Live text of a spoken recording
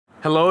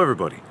Hello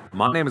everybody,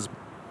 my name is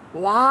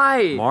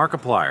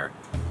Markiplier,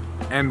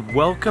 and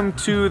welcome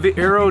to the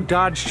Arrow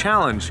Dodge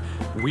Challenge.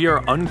 We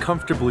are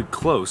uncomfortably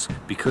close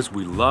because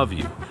we love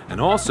you, and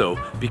also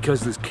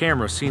because this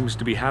camera seems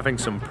to be having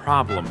some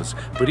problems.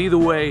 But either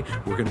way,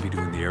 we're gonna be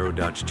doing the Arrow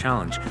Dodge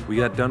Challenge. We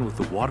got done with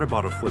the water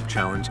bottle flip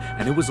challenge,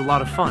 and it was a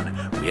lot of fun.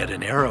 We had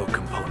an arrow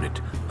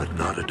component, but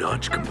not a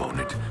dodge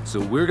component.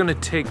 So we're gonna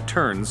take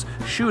turns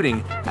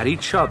shooting at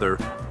each other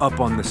up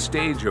on the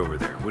stage over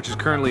there, which is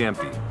currently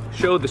empty.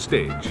 Show the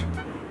stage.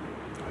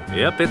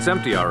 Yep, it's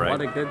empty, all right.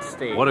 What a good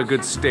stage. What a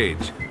good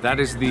stage.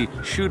 That is the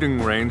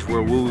shooting range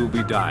where we will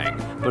be dying.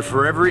 But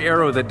for every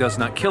arrow that does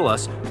not kill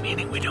us,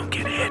 meaning we don't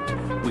get hit,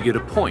 we get a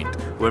point.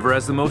 Whoever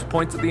has the most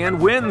points at the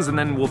end wins, and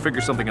then we'll figure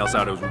something else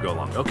out as we go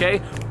along,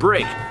 okay?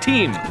 Break,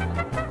 team.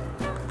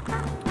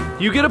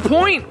 You get a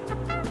point!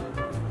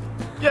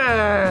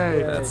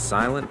 Yay! That's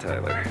Silent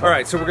Tyler. All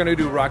right, so we're gonna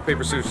do rock,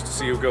 paper, scissors to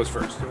see who goes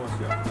first. Who wants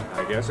to go?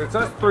 I guess it's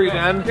us three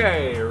then.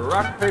 Okay,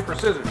 rock, paper,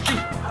 scissors,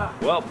 shoot.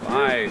 Well,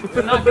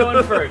 We're not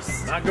going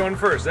first. Not going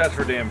first, that's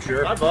for damn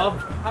sure. Hi, Bob.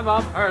 Hi,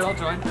 Bob. All right, I'll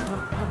join.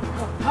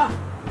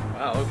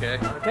 Wow, okay.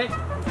 Okay.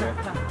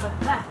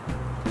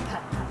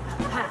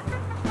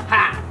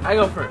 I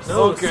go first.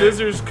 No,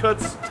 scissors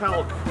cuts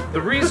talc.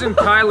 The reason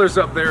Tyler's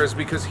up there is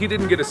because he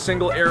didn't get a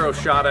single arrow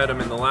shot at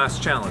him in the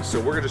last challenge, so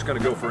we're just gonna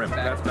go for him.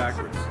 That's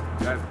backwards.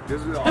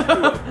 This is off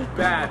to a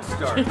bad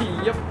start.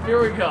 Yep, here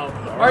we go.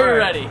 Are you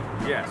ready?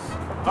 Yes.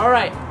 All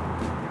right.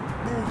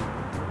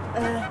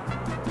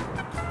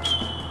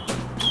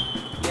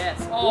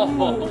 Yes.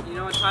 Oh, you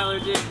know what Tyler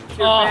did to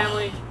your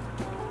family?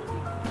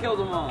 Killed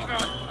them all.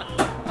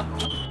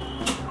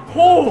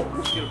 Oh!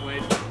 Get away.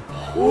 Let's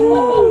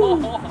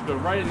go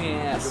right in the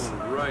ass.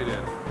 Going right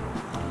in.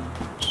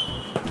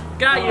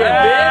 Got you,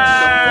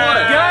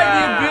 bitch! Got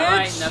you,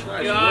 bitch!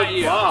 Got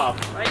you. Bob.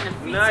 Right in the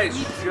feet. Nice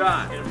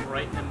shot. Get him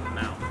right in the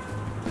mouth.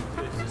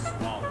 Just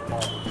swallow.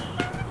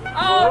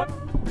 Oh!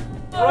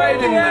 Right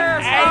in the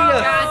ass!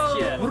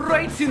 Gotcha.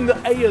 Right in the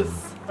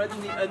ass! Right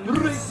in the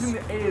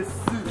ass!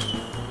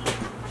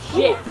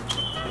 Shit!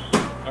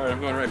 Alright,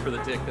 I'm going right for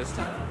the dick this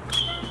time.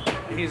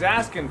 He's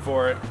asking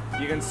for it.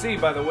 You can see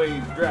by the way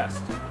he's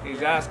dressed.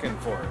 He's asking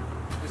for it.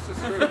 This is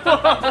true.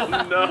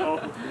 No.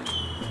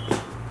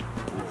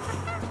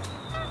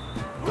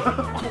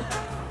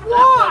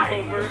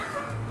 Why?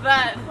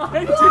 That.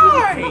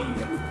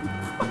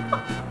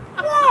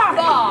 Why?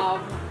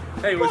 Bob.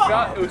 Hey, it was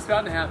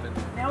bound to happen.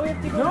 Now we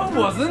have to go. No, it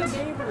wasn't.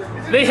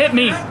 They hit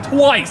me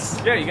twice.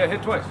 Yeah, you got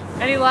hit twice.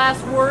 Any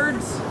last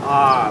words?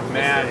 Ah,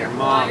 man, your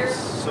mom's Liar.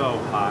 so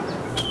hot.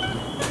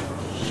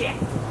 Shit.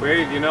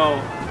 Wade, you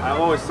know, I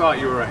always thought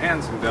you were a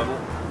handsome devil.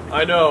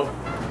 I know.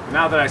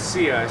 Now that I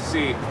see you're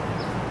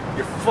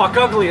fuck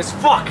ugly as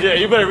fuck. Yeah,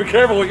 you better be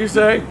careful what you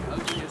say.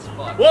 Ugly as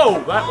fuck.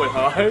 Whoa, that went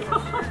high.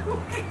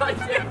 God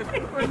damn it.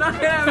 We're not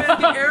gonna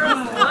have any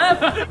arrows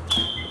left.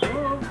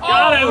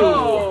 Got him.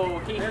 Oh,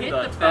 he hit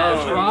the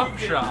fast Drop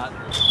shot.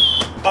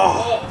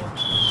 Oh,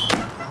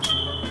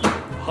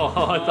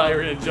 I thought you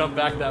were gonna jump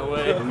back that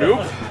way.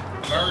 Nope.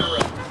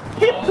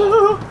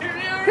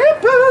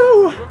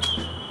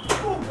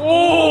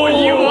 Oh,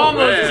 you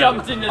almost man.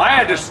 jumped into I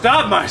had to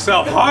stop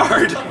myself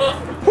hard.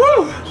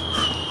 Woo!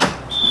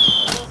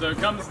 So it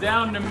comes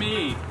down to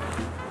me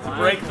to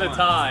break the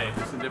tie.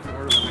 It's a different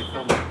order than we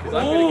filmed it.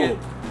 Because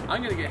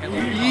I'm gonna get hit.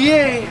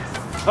 Yay!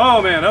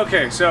 Oh man,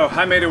 okay, so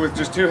I made it with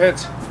just 2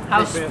 hits.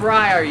 How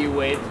spry are you,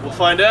 Wade? We'll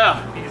find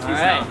out. He's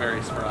right. not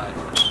very spry.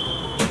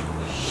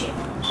 Shit.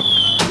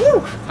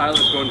 Woo!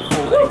 Tyler's going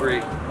full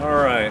angry.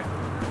 Alright.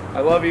 I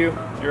love you.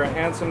 You're a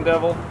handsome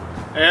devil.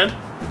 And?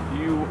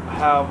 You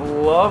have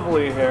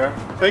lovely hair.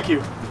 Thank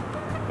you.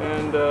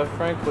 And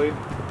frankly,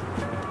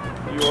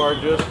 you are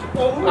just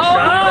You're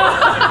out!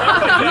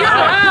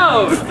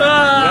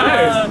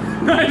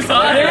 Nice.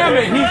 damn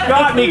it, he's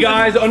got me,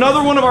 guys.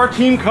 Another one of our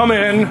team come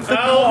in.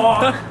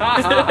 Dodgeball.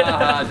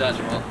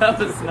 That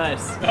was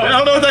nice. I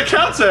don't know what that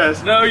counts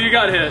as. No, you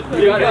got hit.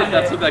 You got hit.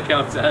 That's what that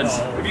counts as.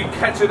 If you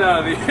catch it out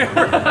of the air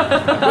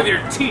with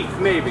your teeth,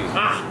 maybe.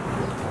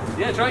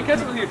 Yeah, try and catch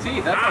it with your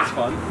teeth. That sounds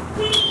fun.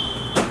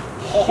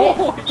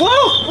 Whoa!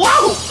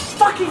 Whoa!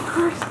 Fucking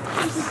Christ!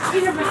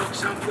 Damn it!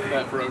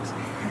 That broke.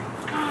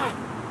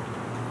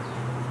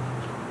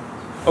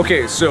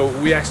 Okay, so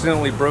we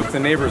accidentally broke the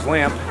neighbor's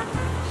lamp,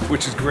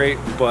 which is great,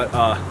 but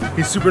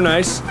he's super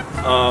nice.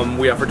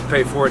 We offered to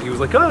pay for it. He was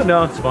like, oh,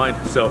 no, it's fine.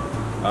 So,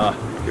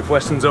 if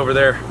Weston's over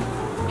there,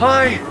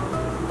 hi,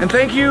 and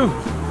thank you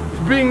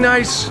for being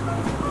nice.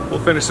 We'll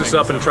finish this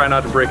up and try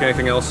not to break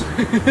anything else.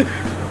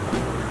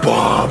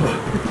 Bob!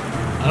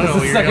 I don't know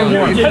what you're Second going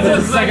one.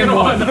 That's the second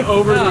one.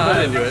 Over the I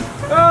didn't do it.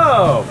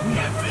 Oh! We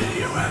have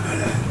video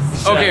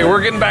evidence. Okay,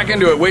 we're getting back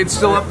into it. Wade's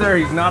still up there.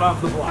 He's not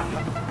off the block.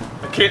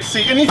 I can't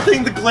see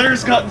anything. The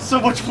glare's gotten so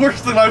much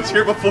worse than I was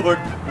here before.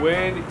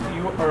 Wade,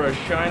 you are a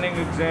shining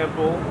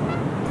example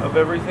of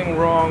everything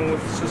wrong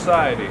with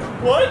society.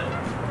 What?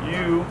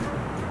 You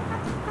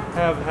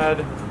have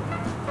had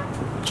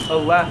a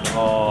laugh.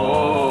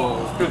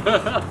 Oh.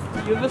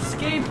 You've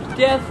escaped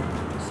death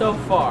so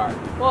far.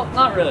 Well,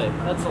 not really.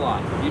 That's a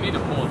lot. You need to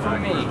pull it For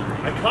back. me.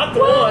 I caught the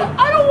Well, one.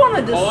 I don't want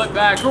to Pull it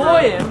back, destroy bro.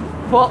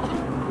 him. Well.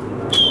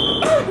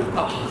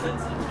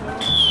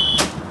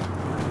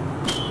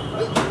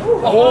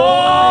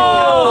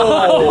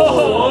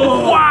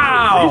 Oh!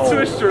 Wow! He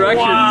switched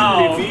directions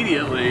Wow.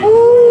 immediately.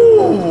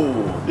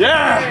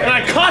 Yeah, and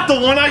I caught the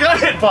one I got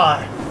hit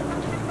by.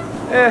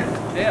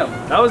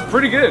 Damn. That was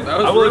pretty good. That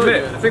was I will really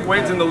admit. good. I think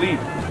Wade's in the lead.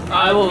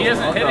 He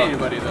hasn't hit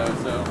anybody though,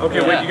 so.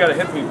 Okay, Wade, you gotta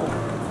hit people.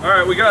 All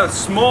right, we got a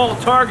small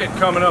target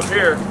coming up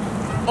here.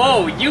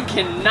 Oh, you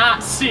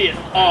cannot see it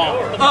all.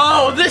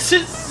 Oh, this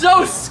is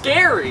so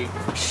scary.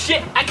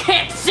 Shit, I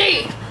can't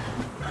see.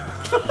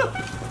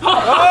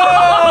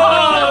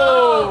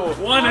 Oh!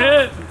 One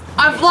hit.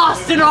 I've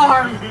lost an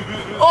arm.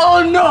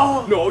 Oh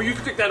no. No, you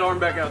stick that arm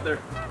back out there.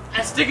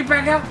 I stick it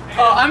back out?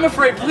 Oh, I'm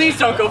afraid. Please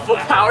don't go full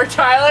power,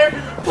 Tyler.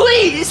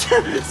 Please,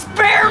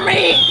 spare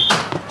me.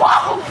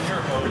 Whoa.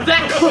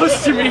 That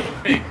close to me.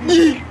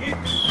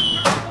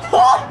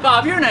 Oh,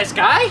 Bob, you're a nice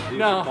guy.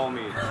 No. Call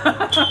me.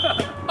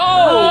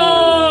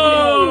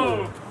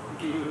 Oh!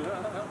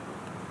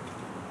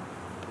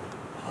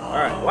 All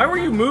right, why were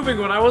you moving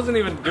when I wasn't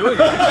even doing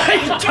it?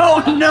 I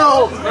don't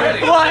know.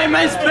 Why am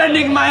I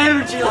spending my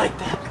energy like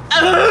that?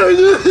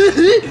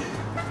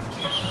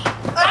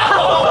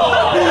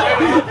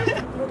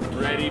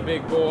 Ready,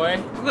 big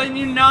boy. Can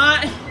you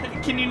not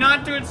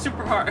do it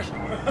super hard?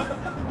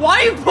 Why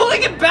are you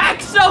pulling it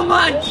back so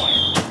much?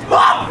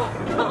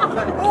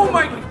 Oh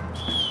my!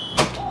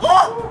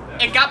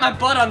 It got my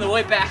butt on the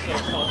way back.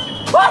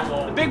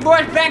 The big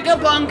boy's back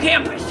up on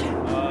campus.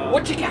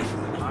 What you got?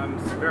 I'm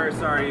very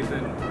sorry,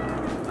 Ethan.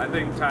 I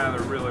think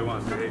Tyler really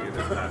wants to hit you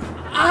this time.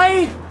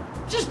 I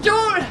just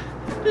don't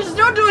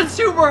do it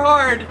super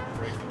hard.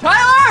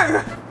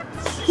 Tyler,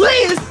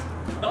 please.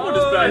 Oh,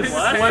 just back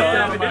Swept left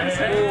out of my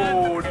hand.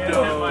 Oh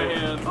no! my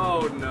hand.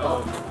 Oh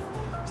no!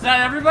 Is that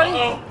everybody?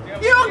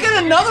 You don't get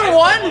another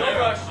one.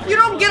 You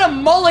don't get a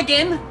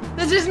mulligan.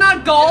 This is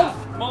not golf.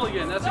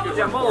 Mulligan, that's a good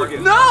Yeah, one.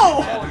 mulligan.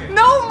 No!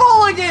 No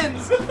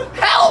mulligans!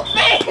 Help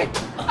me!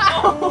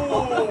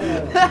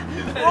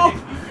 Oh,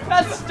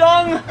 that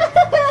stung!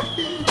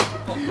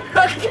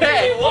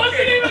 Okay. It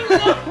wasn't even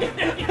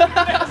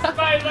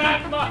by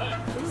that much.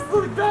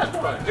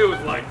 It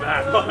was like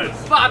that much.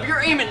 Bob,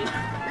 you're aiming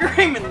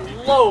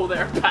low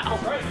there, pal.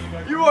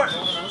 You are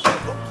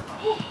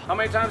How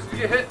many times did you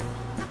get hit?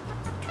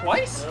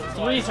 twice?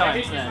 3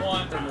 times then.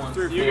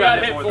 You got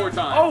hit 4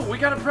 times. Oh, we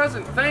got a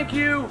present. Thank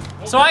you.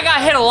 So I got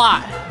hit a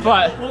lot,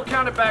 but We'll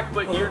count it back,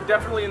 but you're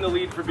definitely in the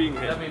lead for being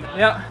hit.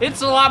 yeah,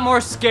 it's a lot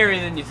more scary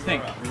than you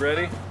think. You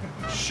ready?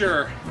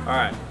 Sure. All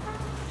right.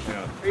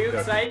 Are you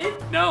excited?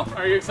 No.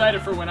 Are you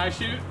excited for when I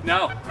shoot?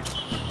 No.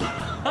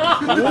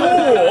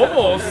 Whoa,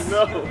 almost.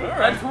 No.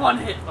 That's one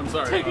hit. I'm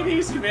sorry. Take it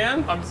easy,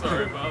 man. I'm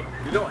sorry, Bob.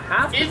 You don't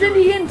have to. Isn't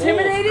he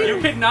intimidating? You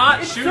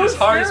cannot It's shoot so as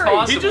hard as scary.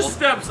 possible. He just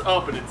steps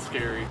up and it's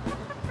scary.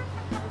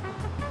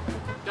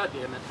 God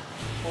damn it.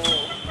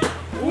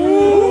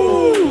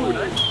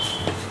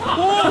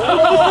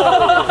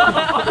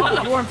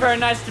 You weren't very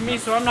nice to me,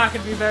 so I'm not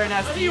going to be very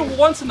nice to you.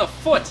 Once in the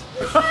foot.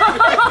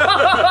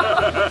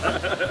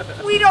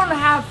 We don't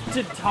have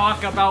to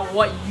talk about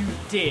what you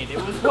did.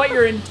 It was what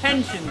your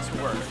intentions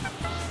were.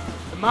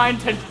 And my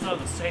intentions are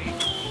the same.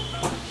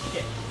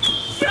 Shit.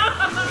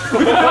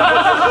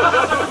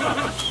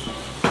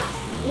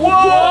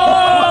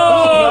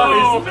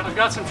 Whoa! I've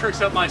got some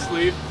tricks up my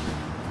sleeve.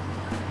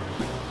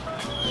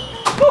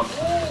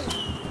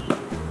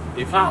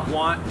 If you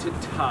want to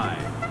tie,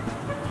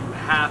 you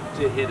have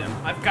to hit him.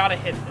 I've got to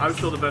hit this. I'm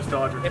still the best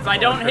dodger. If I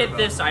don't hit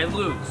this, I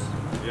lose.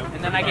 Yep.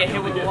 And then I get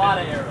hit with a lot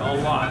of arrows.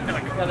 A lot.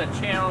 I gotta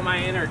channel my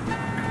inner.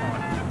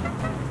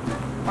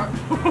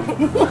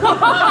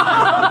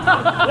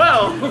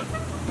 Well,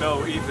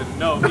 No, Ethan.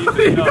 No,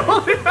 Ethan. No.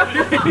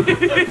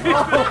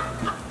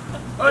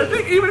 I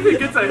think even if he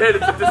gets a hit,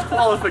 it's a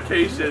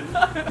disqualification.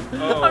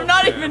 Oh, I'm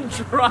not man. even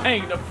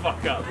trying to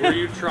fuck up. Were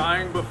you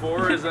trying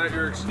before? Is that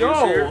your excuse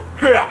No.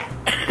 here?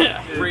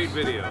 Great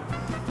video.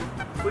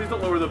 Please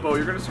don't lower the bow.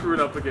 You're gonna screw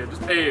it up again.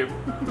 Just aim.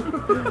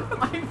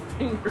 My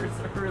fingers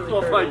are really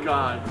Oh my hurting.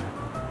 god.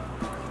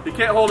 You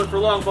can't hold it for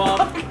long,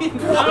 Bob.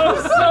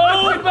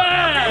 So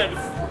bad!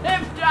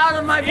 Slipped out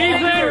of my Ethan,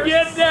 fingers.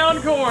 get down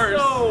course.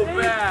 So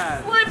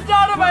bad. Slipped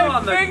out of my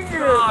on the fingers.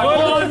 Put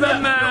on the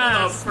Up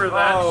mask. for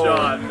that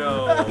shot.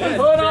 No.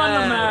 Put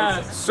on the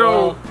mask.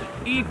 So,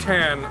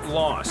 Etan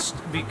lost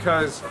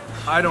because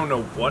I don't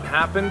know what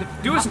happened.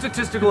 Do a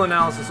statistical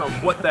analysis on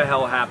what the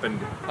hell happened.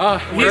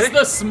 He's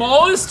the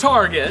smallest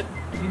target.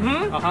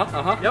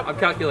 Yep, I'm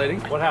calculating.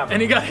 What happened?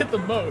 And he got hit the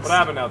most. What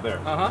happened out there?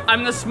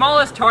 I'm the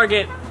smallest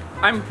target.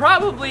 I'm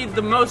probably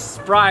the most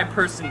spry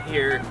person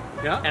here.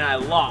 Yeah. And I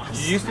lost.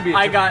 You used to be.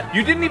 I got.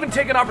 You didn't even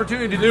take an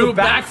opportunity to do a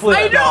backflip.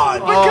 I know,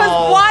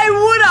 because why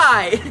would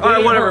I? All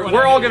right, whatever.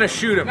 We're all gonna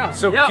shoot him.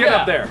 So Yeah. get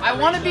up there. I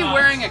want to be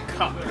wearing a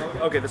cup.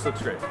 Okay, this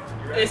looks great.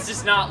 This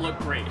does not look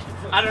great.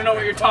 I don't know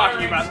what you're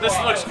talking about. This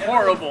looks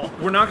horrible.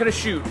 We're not gonna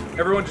shoot.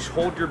 Everyone, just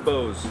hold your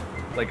bows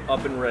like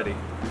up and ready.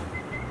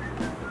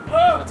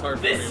 That's hard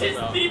for This me is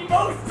without. the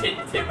most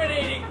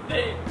intimidating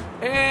thing.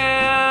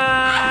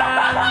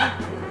 And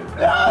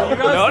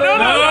No.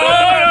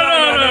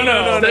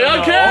 no. Stay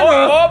on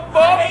camera.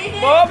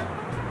 Up.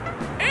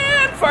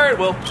 And fire at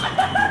will.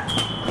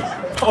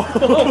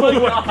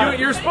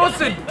 You're supposed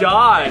to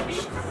dodge.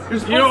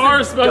 You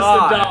are supposed to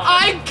dodge.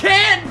 I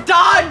can't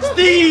dodge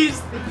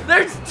these.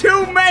 There's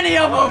too many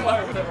of them.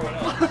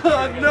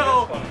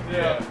 No.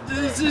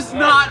 This is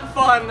not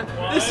fun.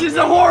 This is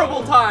a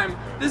horrible time.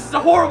 This is a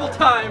horrible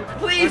time.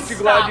 Please Aren't you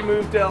stop. glad you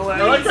moved to LA?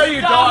 I like how you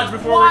Stop. dodge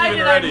before Why we're even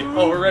did I ready. move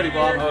Oh, we're ready,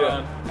 Bob. here? Hold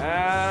on.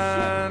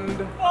 And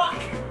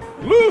Fuck.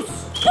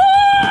 loose.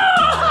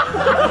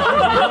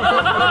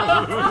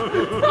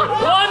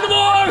 One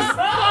more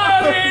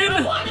spine!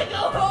 I want to go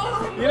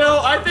home. You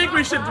know, I think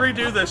we should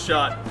redo this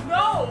shot.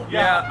 No.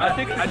 Yeah, I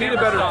think I need a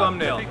better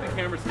thumbnail. I think the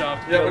camera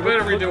stopped. Yeah, we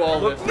better redo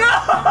all this.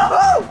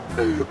 No.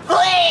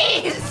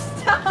 Please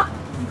stop.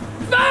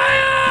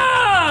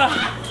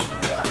 Fire!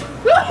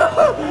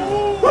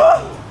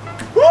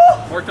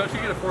 Mark, don't you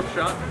get a fourth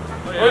shot?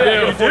 Oh,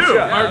 yeah, you do.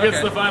 Mark gets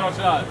Okay. the final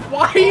shot.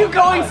 Why are you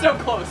going so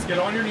close? Get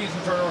on your knees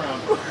and turn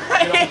around.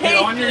 I Get hate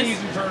on your this. knees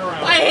and turn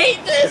around. I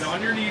hate this. Get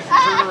on your knees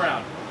and turn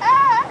around.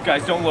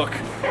 Guys, don't look.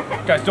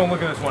 Guys, don't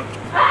look at this one.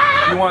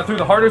 You want it through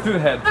the heart or through the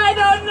head? I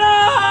don't know.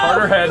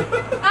 Heart or head?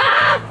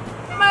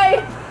 My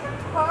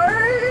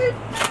heart.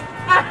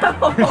 Ow.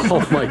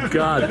 Oh my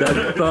god,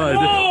 that thud.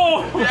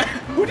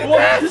 Who did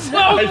that?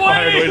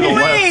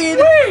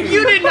 Wait,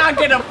 you did not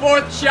get a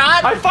fourth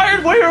shot. I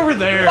fired way over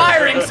there.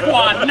 Firing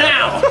squad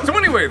now. So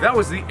anyway, that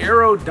was the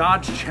Arrow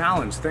Dodge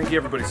Challenge. Thank you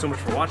everybody so much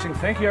for watching.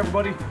 Thank you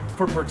everybody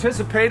for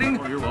participating.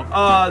 Oh, you're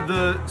welcome.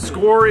 The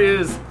score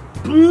is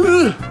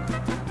to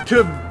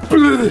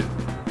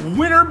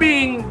winner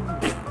being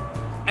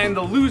and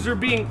the loser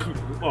being.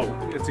 Oh,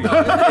 it's easy.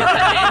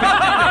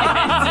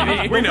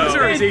 We know.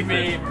 Loser is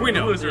me. We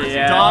know. Loser is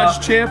Yeah. Dodge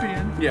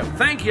champion. Yeah.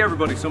 Thank you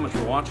everybody so much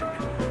for watching.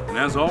 And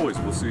as always,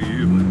 we'll see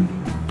you in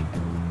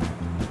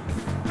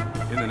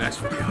the next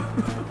video.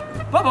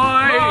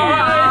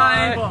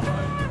 Bye-bye. Bye.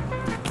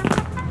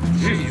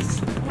 Jeez.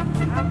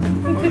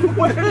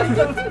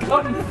 I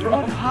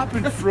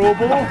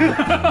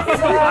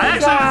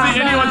actually didn't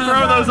see anyone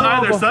throw those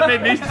either, so that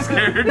made me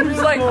scared.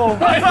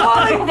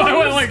 I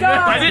went like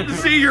that. I didn't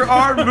see your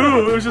arm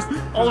move. It was just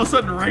all of a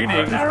sudden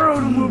raining.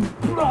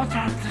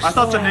 I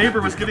thought the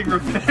neighbor was getting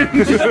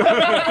revenge.